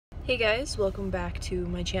Hey guys, welcome back to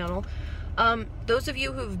my channel. Those of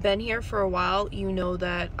you who've been here for a while, you know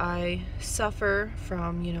that I suffer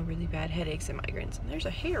from, really bad headaches and migraines. And there's a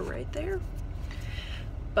hair right there.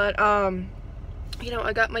 But, I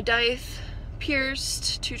got my dithe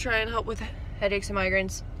pierced to try and help with headaches and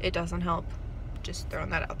migraines. It doesn't help. Just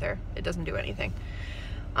throwing that out there. It doesn't do anything.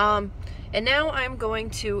 And now I'm going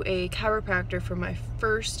to a chiropractor for my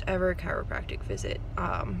first ever chiropractic visit.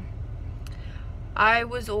 I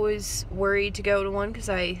was always worried to go to one because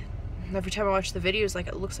every time I watch the videos,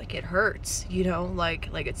 it looks like it hurts,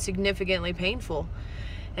 like it's significantly painful.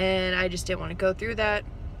 And I just didn't want to go through that.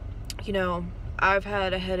 I've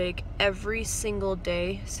had a headache every single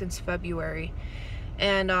day since February.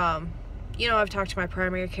 And, I've talked to my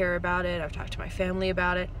primary care about it. I've talked to my family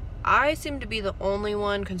about it. I seem to be the only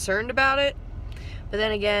one concerned about it. But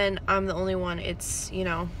then again, I'm the only one it's,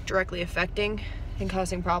 directly affecting and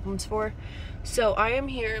causing problems for. So I am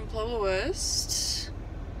here in Pueblo West.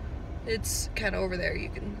 It's kind of over there. You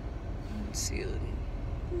can see it.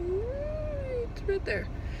 It's right there.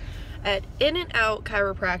 At In-N-Out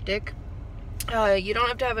Chiropractic. You don't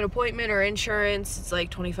have to have an appointment or insurance. It's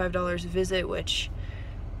like $25 a visit, which,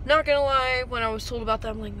 not gonna lie, when I was told about that,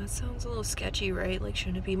 I'm like, that sounds a little sketchy, right?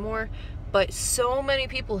 Shouldn't it be more? But so many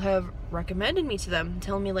people have recommended me to them,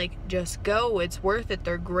 telling me, just go, it's worth it,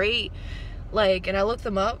 they're great. And I looked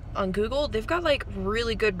them up on Google, they've got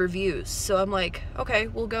really good reviews. So I'm like, okay,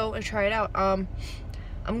 we'll go and try it out. I'm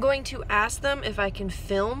going to ask them if I can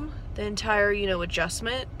film the entire,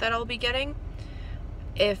 adjustment that I'll be getting.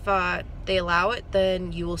 If they allow it,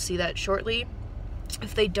 then you will see that shortly.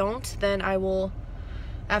 If they don't, then I will,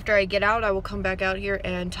 after I get out, I will come back out here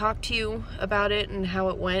and talk to you about it and how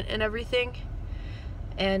it went and everything.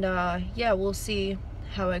 And yeah, we'll see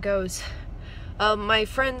how it goes. My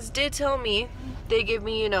friends did tell me, they give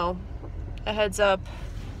me, a heads up.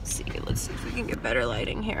 Let's see if we can get better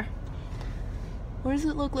lighting here. What does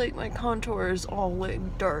it look like? My contour is all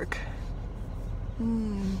dark.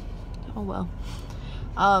 Oh well.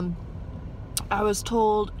 I was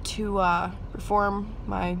told to perform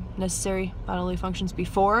my necessary bodily functions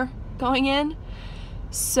before going in.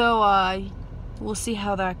 So we'll see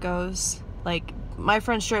how that goes. My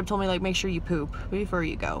friend straight up told me, make sure you poop before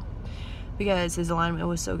you go, because his alignment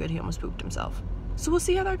was so good he almost pooped himself. So we'll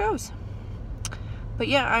see how that goes. But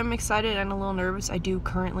yeah, I'm excited and a little nervous. I do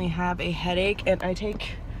currently have a headache and I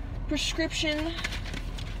take prescription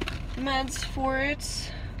meds for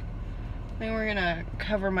it. I mean, we're gonna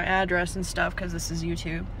cover my address and stuff because this is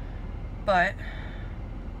YouTube. But,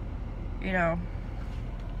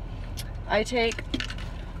 I take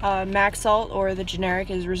Max Salt, or the generic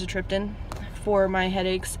is rizatriptan, for my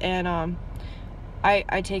headaches, and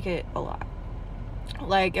I take it a lot.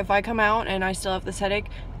 If I come out and I still have this headache,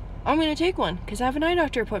 I'm gonna take one because I have an eye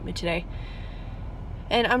doctor appointment today.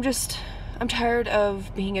 And I'm tired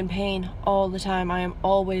of being in pain all the time. I am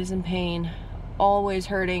always in pain, always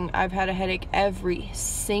hurting. I've had a headache every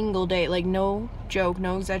single day, no joke,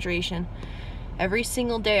 no exaggeration. Every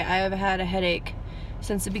single day I have had a headache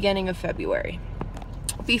since the beginning of February.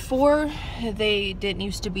 Before, they didn't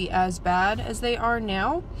used to be as bad as they are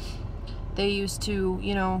now. They used to,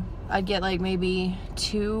 I'd get maybe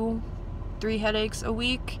 2-3 headaches a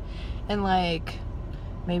week and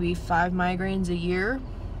maybe 5 migraines a year.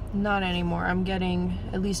 Not anymore. I'm getting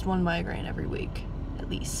at least 1 migraine every week, at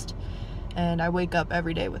least. And I wake up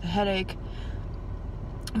every day with a headache.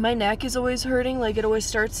 My neck is always hurting. It always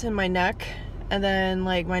starts in my neck, and then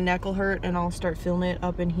my neck will hurt and I'll start feeling it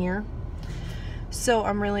up in here. So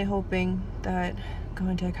I'm really hoping that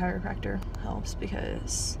going to a chiropractor helps,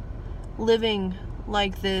 because living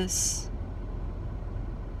like this,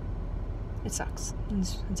 it sucks.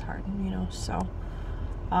 It's hard, so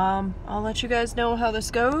I'll let you guys know how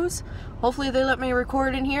this goes. Hopefully they let me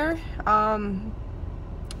record in here.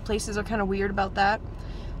 Places are kind of weird about that,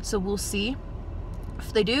 so we'll see.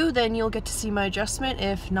 If they do, then you'll get to see my adjustment.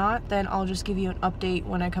 If not, then I'll just give you an update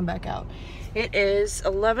when I come back out. It is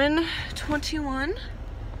 11:21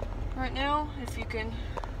 right now, if you can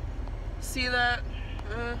see that.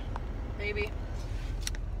 Maybe,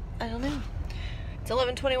 I don't know. It's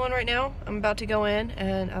 11:21 right now. I'm about to go in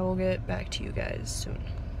and I will get back to you guys soon.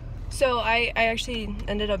 So I actually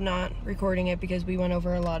ended up not recording it because we went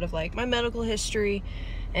over a lot of my medical history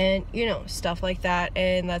and stuff like that,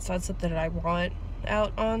 and that's not something that I want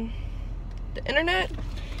out on the internet.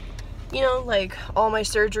 All my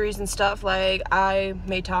surgeries and stuff, I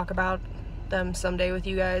may talk about them someday with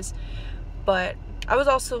you guys, but I was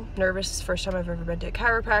also nervous. It's the first time I've ever been to a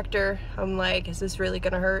chiropractor. I'm like, is this really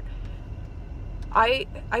gonna hurt? I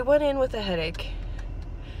went in with a headache,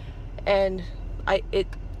 and it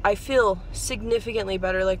I feel significantly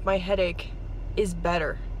better. Like, my headache is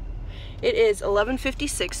better. It is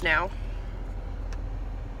 11:56 now. You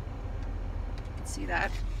can see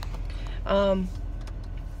that.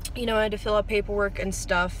 You know, I had to fill out paperwork and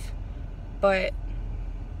stuff, but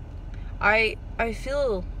I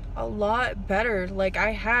feel a lot better. Like,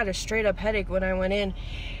 I had a straight up headache when I went in,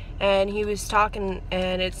 and he was talking,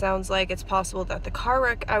 and it sounds like it's possible that the car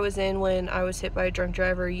wreck I was in when I was hit by a drunk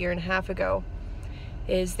driver a year and a half ago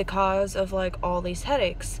is the cause of, like, all these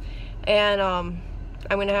headaches. And I'm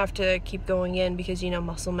gonna have to keep going in because, you know,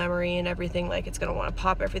 muscle memory and everything, like, it's gonna want to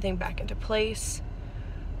pop everything back into place.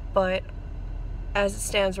 But as it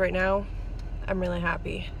stands right now, I'm really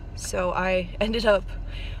happy. So I ended up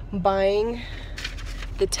buying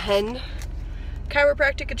the 10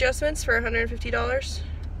 chiropractic adjustments for $150.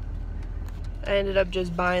 I ended up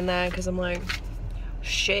just buying that because I'm like,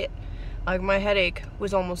 shit. Like, my headache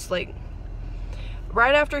was almost like,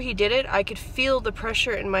 right after he did it, I could feel the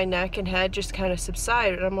pressure in my neck and head just kind of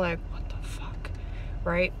subside. And I'm like, what the fuck,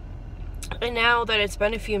 right? And now that it's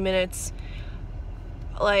been a few minutes,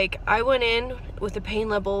 like, I went in with a pain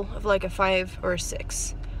level of like a 5 or a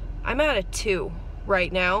 6. I'm at a 2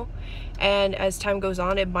 right now, and as time goes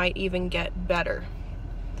on, it might even get better.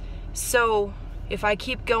 So if I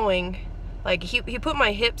keep going, like, he put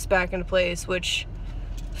my hips back into place, which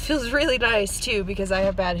feels really nice too, because I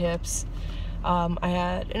have bad hips. I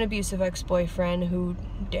had an abusive ex-boyfriend who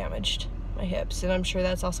damaged my hips, and I'm sure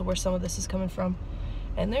that's also where some of this is coming from.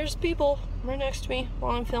 And there's people right next to me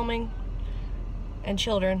while I'm filming, and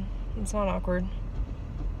children. It's not awkward.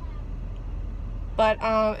 But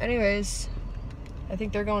anyways, I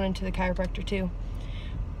think they're going into the chiropractor too.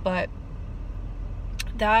 But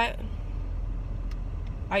that,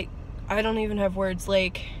 I don't even have words.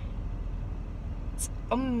 Like, it's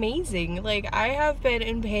amazing. Like, I have been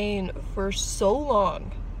in pain for so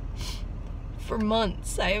long. For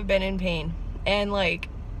months I have been in pain, and like,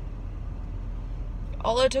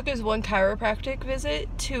 all it took is one chiropractic visit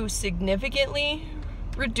to significantly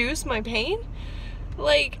reduce my pain.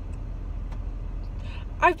 Like,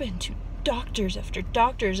 I've been to doctors after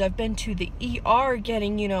doctors. I've been to the ER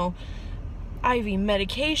getting, you know, IV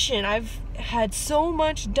medication. I've had so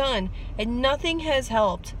much done, and nothing has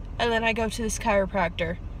helped. And then I go to this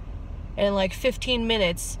chiropractor, and in like 15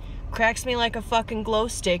 minutes, cracks me like a fucking glow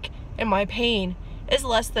stick, and my pain is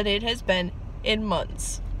less than it has been in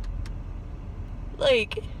months.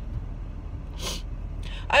 Like,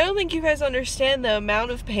 I don't think you guys understand the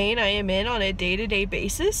amount of pain I am in on a day-to-day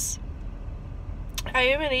basis. I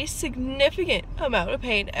am in a significant amount of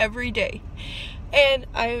pain every day. And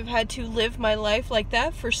I've had to live my life like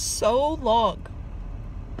that for so long.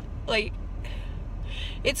 Like,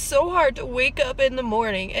 it's so hard to wake up in the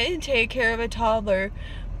morning and take care of a toddler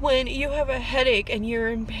when you have a headache and you're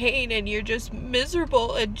in pain and you're just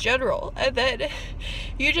miserable in general. And then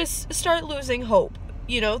you just start losing hope,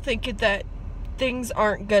 you know, thinking that things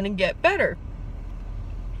aren't gonna get better.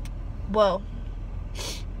 Well,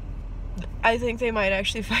 I think they might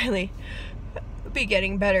actually finally be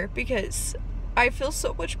getting better, because I feel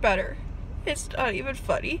so much better. It's not even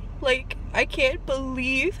funny. Like, I can't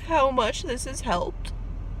believe how much this has helped.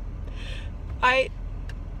 I'm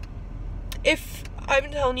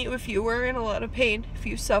telling you, if you are in a lot of pain, if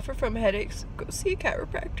you suffer from headaches, go see a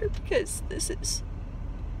chiropractor, because this is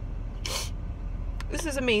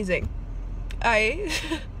amazing.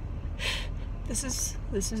 This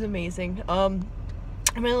is amazing.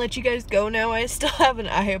 I'm gonna let you guys go now. I still have an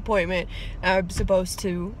eye appointment. I'm supposed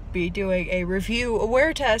to be doing a review, a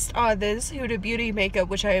wear test on this Huda Beauty makeup,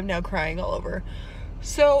 which I am now crying all over.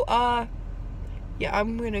 So, yeah,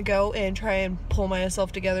 I'm gonna go and try and pull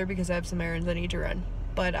myself together because I have some errands I need to run.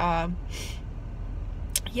 But,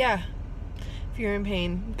 yeah, if you're in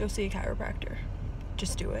pain, go see a chiropractor.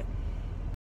 Just do it.